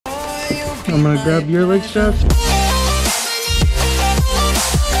I'm gonna grab your leg straps.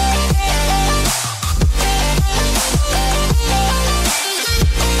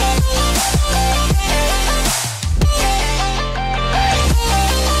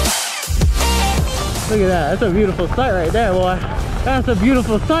 Look at that, that's a beautiful sight right there, boy. That's a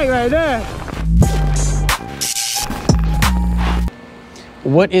beautiful sight right there.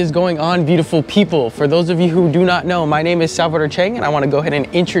 What is going on, beautiful people? For those of you who do not know, my name is Salvador Chang, and I want to go ahead and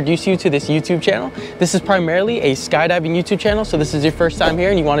introduce you to this YouTube channel. This is primarily a skydiving YouTube channel, so this is your first time here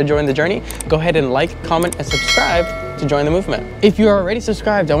and you want to join the journey, go ahead and like, comment, and subscribe to join the movement. If you are already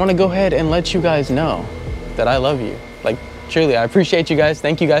subscribed, I want to go ahead and let you guys know that I love you. Like, truly, I appreciate you guys.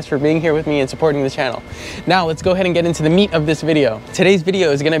 Thank you guys for being here with me and supporting the channel. Now, let's go ahead and get into the meat of this video. Today's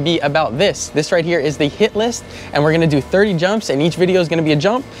video is gonna be about this. This right here is the hit list, and we're gonna do 30 jumps, and each video is gonna be a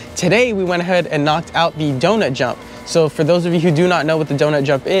jump. Today, we went ahead and knocked out the donut jump. So for those of you who do not know what the donut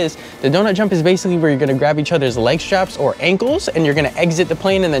jump is, the donut jump is basically where you're gonna grab each other's leg straps or ankles, and you're gonna exit the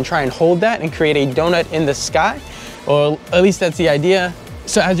plane and then try and hold that and create a donut in the sky. Or at least that's the idea.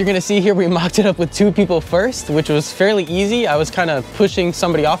 So as you're gonna see here, we mocked it up with 2 people first, which was fairly easy. I was kind of pushing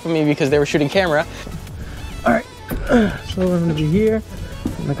somebody off of me because they were shooting camera. All right, so I'm gonna be here.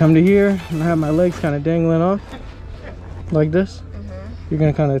 I'm gonna come to here. I'm gonna have my legs kind of dangling off like this. You're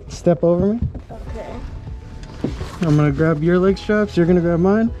gonna kind of step over me. Okay. I'm gonna grab your leg straps. You're gonna grab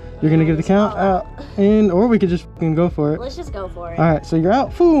mine. You're gonna give the count out, and or we could just fucking go for it. Let's just go for it. All right, so you're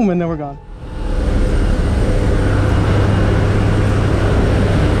out, boom, and then we're gone.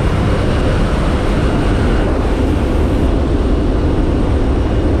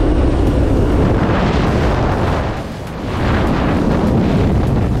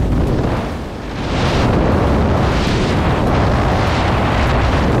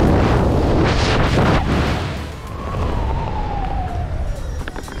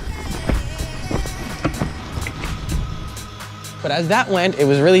 But as that went, it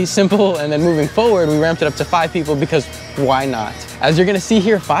was really simple, and then moving forward, we ramped it up to 5 people because why not? As you're gonna see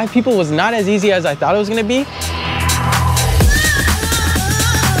here, 5 people was not as easy as I thought it was gonna be.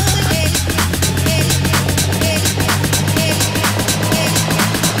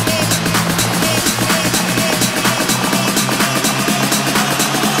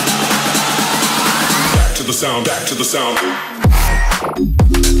 Back to the sound, back to the sound.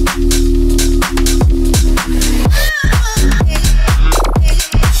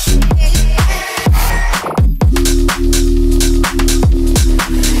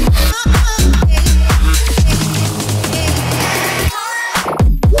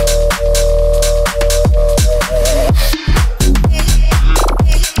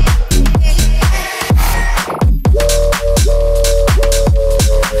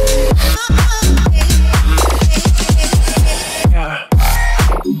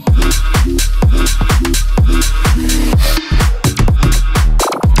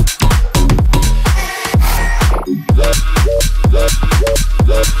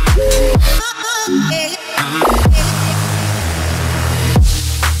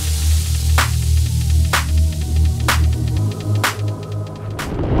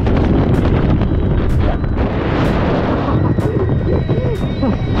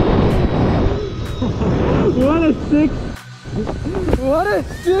 What a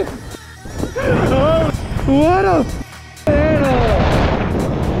sick, oh, what a animal.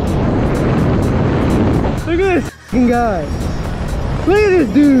 Look at this guy. Look at this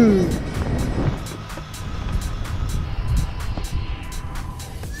dude.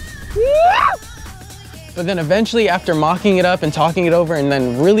 But then eventually, after mocking it up and talking it over and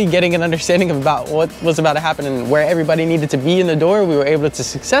then really getting an understanding about what was about to happen and where everybody needed to be in the door, we were able to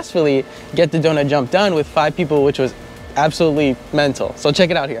successfully get the donut jump done with 5 people, which was absolutely mental. So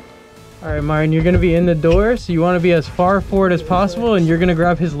check it out here. All right, Martin, you're gonna be in the door, so you wanna be as far forward as possible, and you're gonna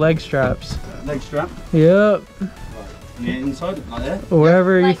grab his leg straps. Leg strap? Yep. Yeah, inside, like that?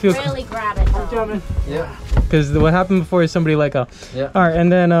 Wherever like, you feel. Really grab it. I'm jumping. Yeah. Because what happened before is somebody let go. Yeah. All right,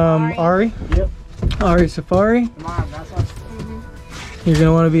 and then Ari. Yep. Ari Safari. Come on, that's what. You're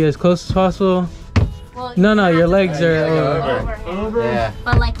gonna want to be as close as possible. Well, No, your legs are over him. Over. Yeah.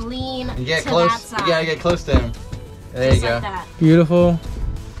 But like lean You get to close. that side. You gotta get close to him. There Just you go. like that. Beautiful.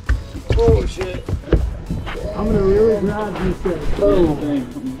 Oh shit. I'm gonna really grab these things.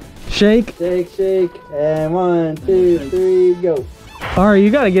 Boom. Shake. Shake, shake, and 1, 2, 3, go. Ari, you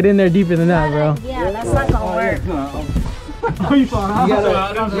gotta get in there deeper than that, bro. Yeah, that's not gonna work. Oh, you thought you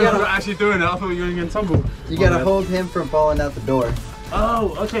gotta actually doing it. I thought you were gonna tumble. You gotta hold him from falling out the door.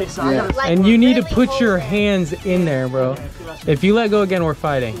 Oh, okay. So Yeah. I gotta. Like, And you need to really put your hold it. hands in there, bro. If you let go again, we're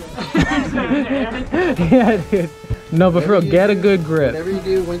fighting. Yeah, dude. No, but for real, get a good grip. Whatever you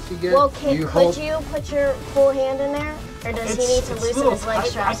do, once you get, Well, could you hold. put your full hand in there? Or does he need to loosen his leg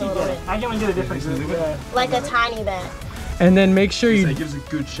straps a little bit? I can get a difference. Like a tiny bit. And then make sure It you, gives a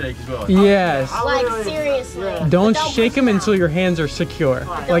good shake as well. yes. Like, seriously. Don't But shake push them down. until your hands are secure.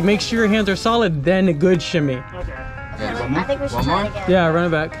 Like make sure your hands are solid, then a good shimmy. Okay. I think we should try it again. Yeah, run it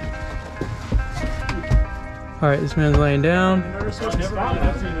back. All right, this man's laying down.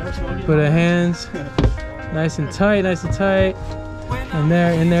 Put the hands nice and tight, nice and tight. In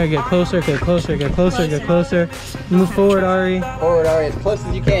there, get closer, get closer, get closer, get closer. Move forward, Ari. Forward, all right, as close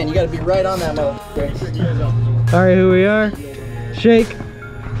as you can. You got to be right on that motherfucker. All right, here we are. Shake.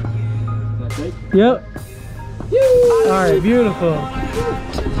 Yep. All right, beautiful.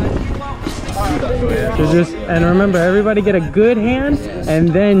 So just, and remember, everybody get a good hand and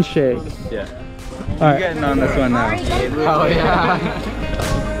then shake. Yeah. All right. Getting on this one now. Oh yeah.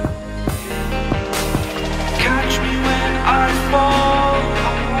 Catch me when I fall,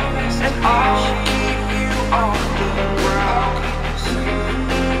 and I'll keep you on the ground.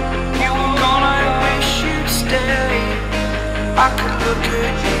 You were gone, I wish you'd stay. I could look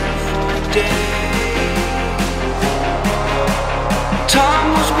at you for days. Time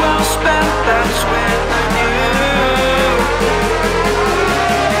was well spent, that's when I knew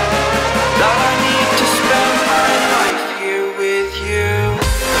that I need to spend my life here with you.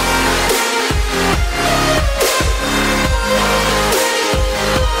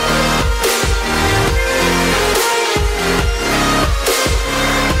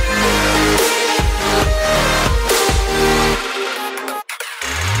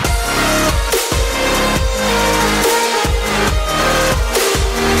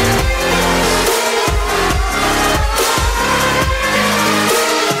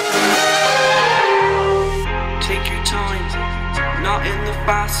 Take your time, not in the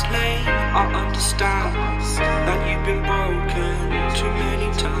fast lane. I understand that you've been broken too many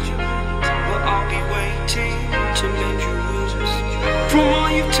times, but I'll be waiting to mend your wounds from all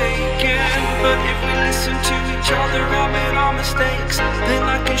you've taken. But if we listen to each other, admit our mistakes, then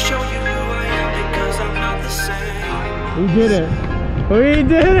I can show you who I am, because I'm not the same. We did it. We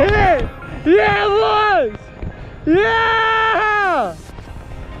did it. Yeah, boys. Yeah.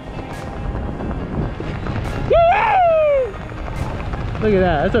 Yay! Look at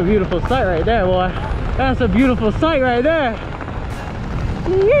that. That's a beautiful sight right there, boy. That's a beautiful sight right there.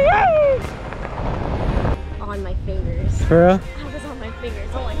 Yay! On my fingers. For real? I was on my fingers.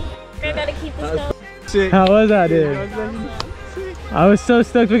 I'm like, I gotta keep this going. How was that, dude? I was so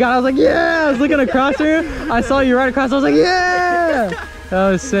stoked we got. I was like, yeah! I was looking across here. I saw you right across. I was like, yeah! That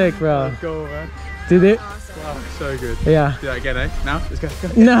was sick, bro. Let's go, man. Did it? Wow, so good. Yeah. Do that again, eh? Now? Let's go.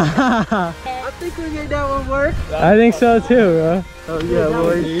 Nah. I think we made that one work. I think so too, bro. Oh yeah,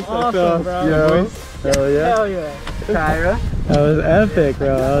 boys. Awesome, bro. Yo. Hell yeah. Hell yeah. Kyra. That was epic,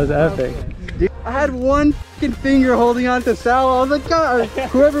 bro. That was epic. Dude, I had one fucking finger holding on to Sal. I was like, God,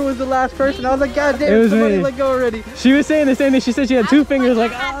 whoever was the last person, I was like, God damn, It was somebody me. let go already. She was saying the same thing. She said she had two fingers,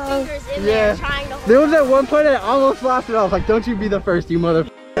 like, I ah. had fingers in Yeah. there trying to hold There was at one point I almost lost it. I was like, don't you be the first, you mother.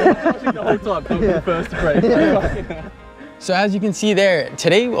 The whole time, don't be the first to break. So as you can see there,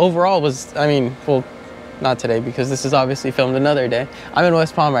 today overall was, I mean, well, not today because this is obviously filmed another day. I'm in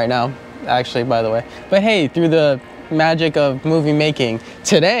West Palm right now, actually, by the way. But hey, through the magic of movie making,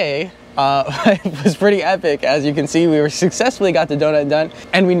 today it was pretty epic. As you can see, we successfully got the donut done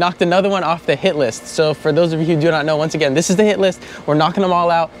and we knocked another one off the hit list. So for those of you who do not know, once again, this is the hit list. We're knocking them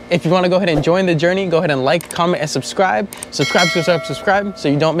all out. If you want to go ahead and join the journey, go ahead and like, comment, and subscribe. Subscribe so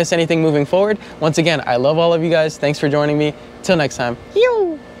you don't miss anything moving forward. Once again, I love all of you guys. Thanks for joining me. Till next time.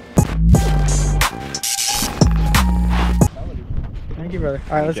 Thank you, brother.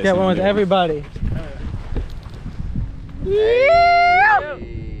 All right, let's get one with everybody.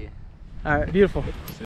 All right, beautiful.